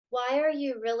Why are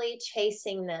you really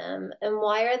chasing them? And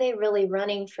why are they really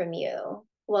running from you?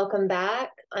 Welcome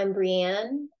back. I'm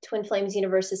Breann, Twin Flames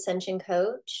Universe Ascension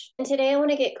Coach. And today I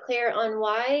want to get clear on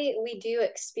why we do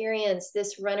experience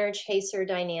this runner-chaser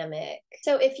dynamic.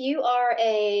 So if you are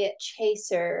a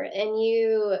chaser and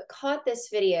you caught this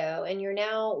video and you're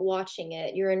now watching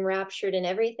it, you're enraptured in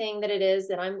everything that it is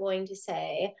that I'm going to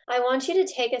say, I want you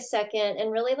to take a second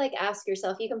and really ask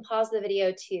yourself. You can pause the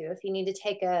video too if you need to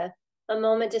take a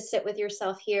moment to sit with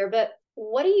yourself here, but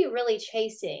what are you really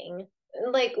chasing?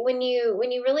 When you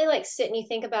really sit and you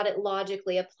think about it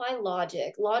logically, apply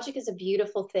logic. Logic is a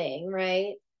beautiful thing,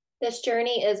 right? This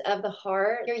journey is of the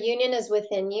heart. Your union is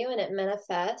within you and it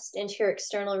manifests into your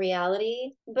external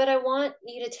reality. But I want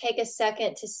you to take a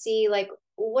second to see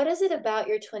what is it about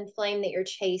your twin flame that you're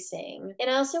chasing? And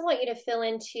I also want you to fill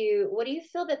into, what do you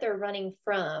feel that they're running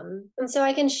from? And so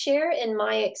I can share in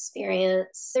my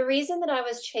experience, the reason that I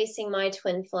was chasing my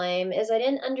twin flame is I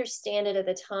didn't understand it at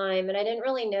the time, and I didn't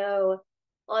really know,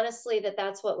 honestly, that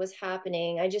that's what was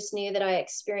happening. I just knew that I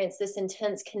experienced this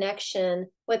intense connection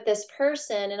with this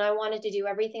person, and I wanted to do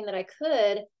everything that I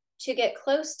could to get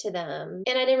close to them.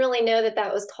 And I didn't really know that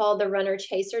that was called the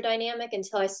runner-chaser dynamic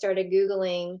until I started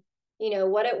Googling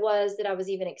what it was that I was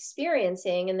even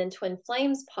experiencing. And then twin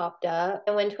flames popped up.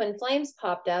 And when twin flames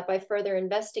popped up, I further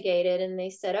investigated and they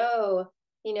said, oh,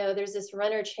 there's this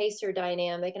runner chaser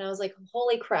dynamic. And I was like,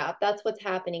 holy crap, that's what's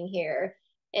happening here.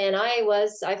 And I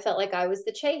felt like I was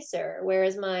the chaser,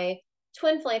 whereas my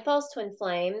false twin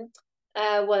flame,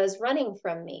 was running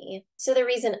from me. So the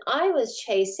reason I was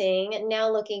chasing,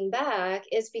 now looking back,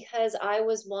 is because I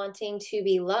was wanting to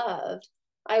be loved.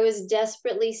 I was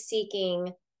desperately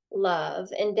seeking love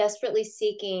and desperately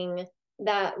seeking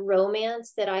that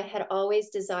romance that I had always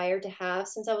desired to have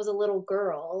since I was a little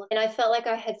girl. And I felt like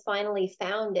I had finally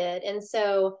found it. And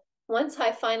so once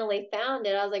I finally found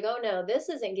it, I was like, oh no, this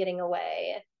isn't getting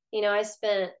away. I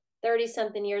spent 30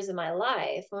 something years of my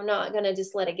life. I'm not going to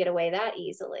just let it get away that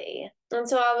easily. And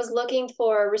so I was looking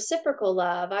for reciprocal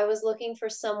love. I was looking for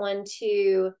someone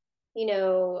to,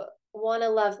 want to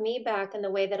love me back in the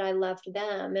way that I loved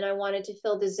them. And I wanted to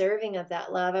feel deserving of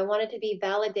that love. I wanted to be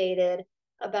validated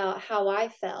about how I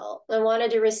felt. I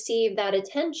wanted to receive that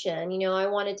attention. I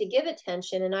wanted to give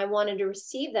attention and I wanted to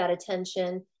receive that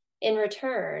attention in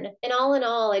return. And all in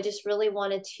all, I just really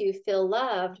wanted to feel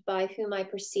loved by whom I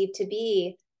perceived to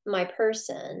be my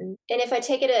person. And if I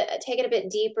take it a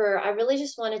bit deeper, I really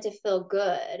just wanted to feel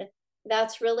good.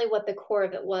 That's really what the core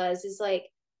of it was, is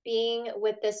being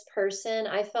with this person.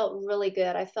 I felt really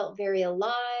good. I felt very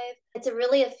alive. It's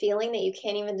really a feeling that you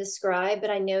can't even describe,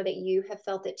 but I know that you have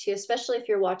felt it too, especially if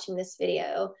you're watching this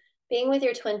video. Being with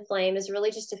your twin flame is really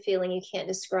just a feeling you can't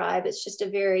describe. It's just a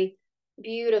very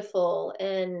beautiful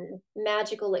and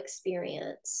magical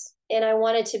experience. And I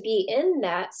wanted to be in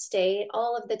that state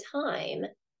all of the time.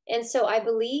 And so I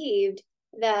believed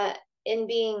that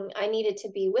I needed to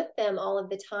be with them all of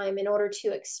the time in order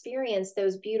to experience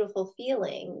those beautiful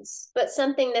feelings. But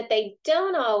something that they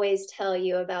don't always tell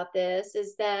you about this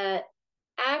is that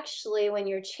actually when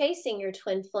you're chasing your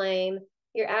twin flame,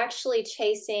 you're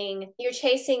chasing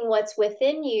what's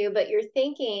within you, but you're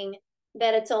thinking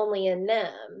that it's only in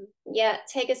them. Yeah,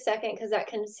 take a second, because that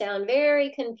can sound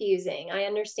very confusing. I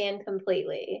understand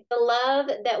completely. The love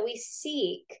that we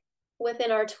seek within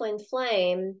our twin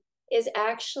flame is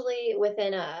actually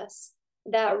within us.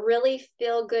 That really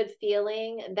feel good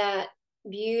feeling, that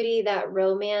beauty, that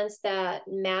romance, that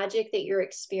magic that you're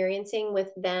experiencing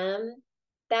with them,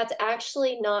 that's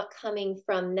actually not coming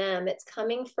from them. It's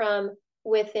coming from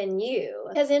within you.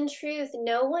 Because in truth,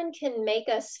 no one can make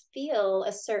us feel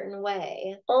a certain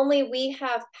way. Only we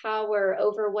have power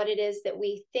over what it is that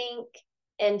we think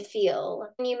and feel.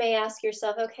 And you may ask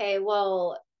yourself, okay,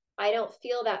 well, I don't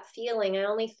feel that feeling. I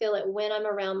only feel it when I'm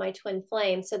around my twin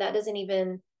flame. So that doesn't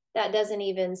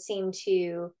even seem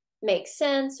to make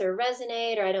sense or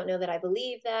resonate, or I don't know that I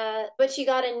believe that. But you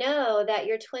got to know that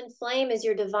your twin flame is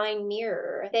your divine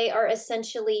mirror. They are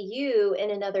essentially you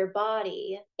in another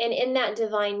body. And in that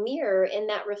divine mirror, in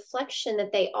that reflection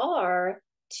that they are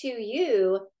to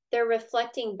you, they're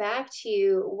reflecting back to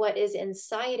you what is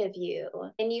inside of you.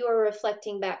 And you are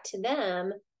reflecting back to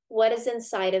them what is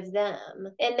inside of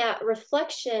them. And that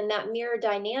reflection, that mirror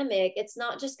dynamic, it's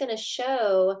not just going to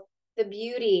show the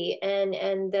beauty and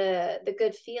the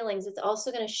good feelings. It's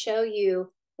also going to show you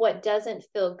what doesn't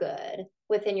feel good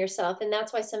within yourself. And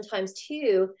that's why sometimes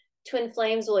too, twin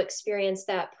flames will experience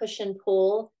that push and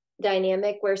pull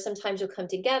dynamic, where sometimes you'll come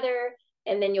together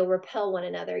and then you'll repel one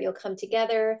another. You'll come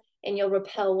together and you'll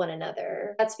repel one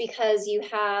another. That's because you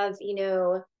have,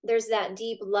 there's that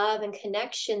deep love and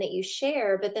connection that you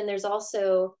share, but then there's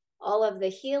also all of the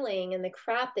healing and the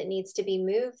crap that needs to be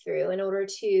moved through in order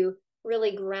to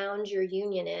really ground your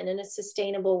union in a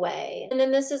sustainable way. And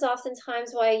then this is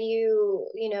oftentimes why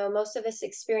most of us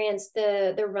experience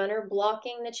the runner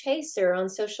blocking the chaser on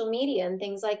social media and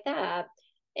things like that.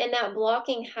 And that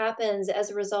blocking happens as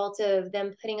a result of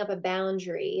them putting up a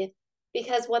boundary,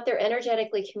 because what they're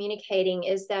energetically communicating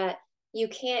is that you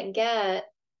can't get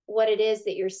what it is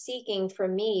that you're seeking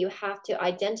from me. You have to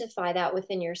identify that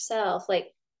within yourself. Like,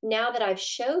 now that I've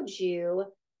showed you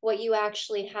what you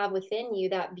actually have within you,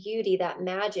 that beauty, that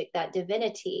magic, that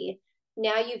divinity,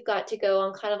 now you've got to go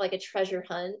on kind of like a treasure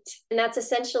hunt. And that's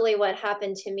essentially what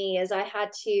happened to me. Is I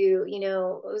had to,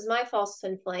 it was my false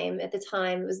twin flame at the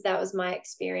time. That was my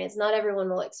experience. Not everyone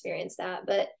will experience that,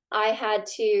 but I had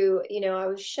to, I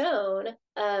was shown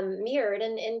mirrored.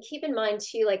 And keep in mind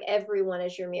too, like, everyone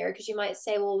is your mirror, because you might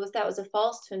say, well, if that was a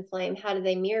false twin flame, how do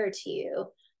they mirror to you?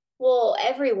 Well,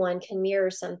 everyone can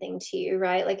mirror something to you,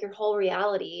 right? Like, your whole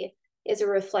reality is a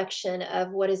reflection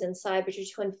of what is inside, but your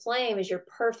twin flame is your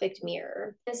perfect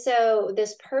mirror. And so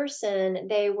this person,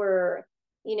 they were,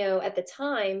 at the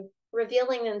time,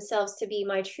 revealing themselves to be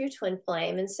my true twin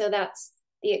flame. And so that's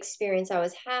the experience I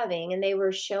was having. And they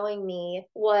were showing me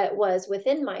what was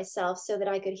within myself so that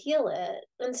I could heal it.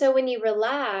 And so when you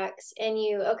relax and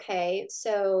okay,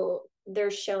 so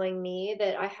they're showing me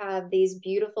that I have these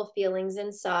beautiful feelings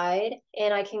inside,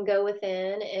 and I can go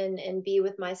within and be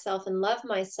with myself and love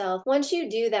myself. Once you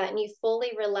do that and you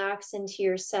fully relax into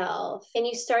yourself and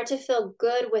you start to feel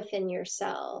good within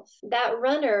yourself, that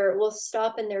runner will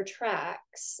stop in their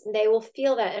tracks. They will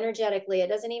feel that energetically. It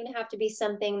doesn't even have to be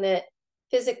something that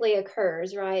physically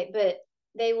occurs, right? But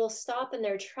they will stop in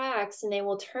their tracks and they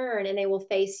will turn and they will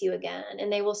face you again,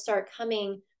 and they will start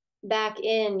coming back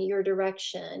in your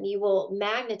direction. You will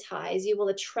magnetize, you will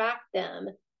attract them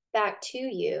back to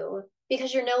you,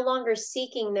 because you're no longer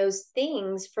seeking those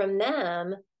things from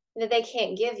them that they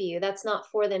can't give you. That's not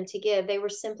for them to give. They were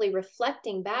simply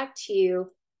reflecting back to you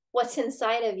what's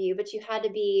inside of you, but you had to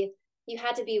be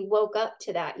woke up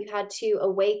to that. You had to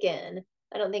awaken.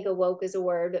 I don't think awoke is a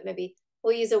word, but maybe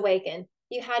we'll use awaken.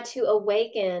 You had to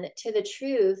awaken to the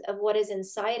truth of what is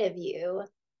inside of you.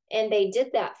 And they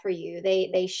did that for you.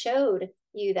 They showed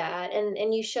you that,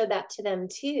 and you showed that to them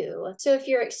too. So if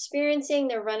you're experiencing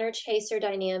the runner chaser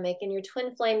dynamic and your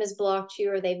twin flame has blocked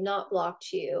you or they've not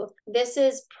blocked you, this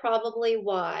is probably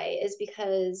why, is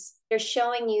because they're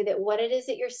showing you that what it is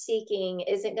that you're seeking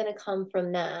isn't going to come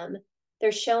from them.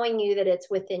 They're showing you that it's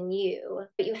within you.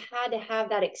 But you had to have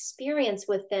that experience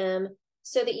with them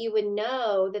so that you would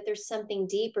know that there's something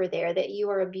deeper there, that you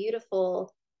are a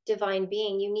beautiful divine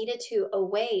being. You needed to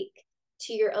awake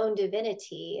to your own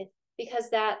divinity, because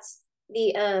that's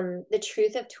the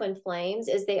truth of twin flames,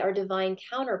 is they are divine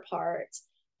counterparts.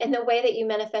 And the way that you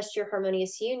manifest your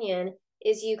harmonious union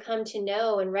is you come to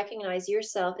know and recognize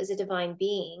yourself as a divine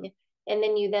being, and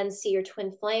then you then see your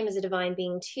twin flame as a divine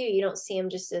being too. You don't see them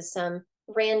just as some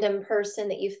random person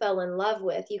that you fell in love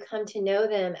with. You come to know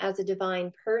them as a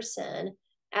divine person,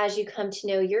 as you come to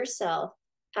know yourself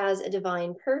as a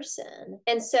divine person.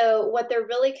 And so what they're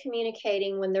really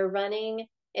communicating when they're running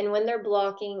and when they're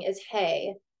blocking is,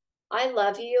 hey, I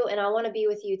love you and I want to be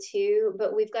with you too,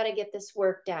 but we've got to get this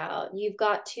worked out. You've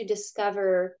got to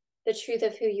discover the truth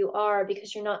of who you are,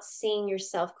 because you're not seeing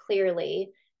yourself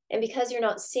clearly. And because you're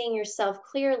not seeing yourself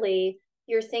clearly,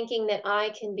 you're thinking that I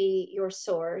can be your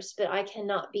source, but I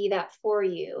cannot be that for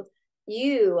you.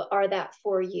 You are that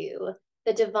for you.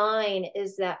 The divine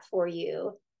is that for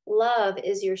you. Love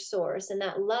is your source, and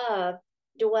that love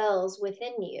dwells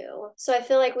within you. So I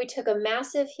feel like we took a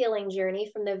massive healing journey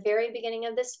from the very beginning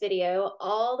of this video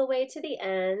all the way to the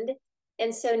end.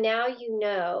 And so now you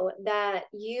know that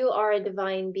you are a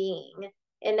divine being,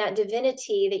 and that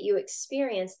divinity that you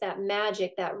experience, that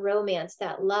magic, that romance,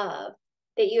 that love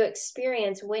that you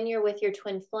experience when you're with your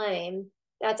twin flame,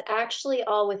 that's actually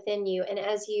all within you. And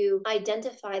as you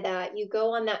identify that, you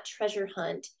go on that treasure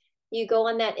hunt, you go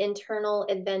on that internal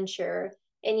adventure,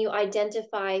 and you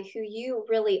identify who you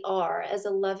really are as a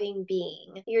loving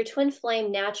being. Your twin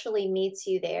flame naturally meets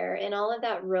you there, and all of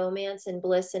that romance and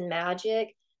bliss and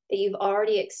magic that you've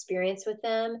already experienced with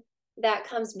them, that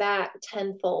comes back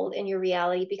tenfold in your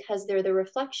reality, because they're the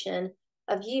reflection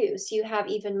of you. So you have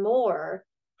even more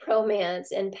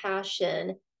romance and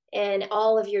passion and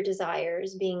all of your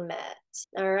desires being met.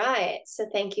 All right, so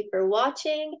thank you for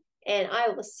watching, and I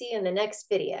will see you in the next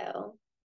video.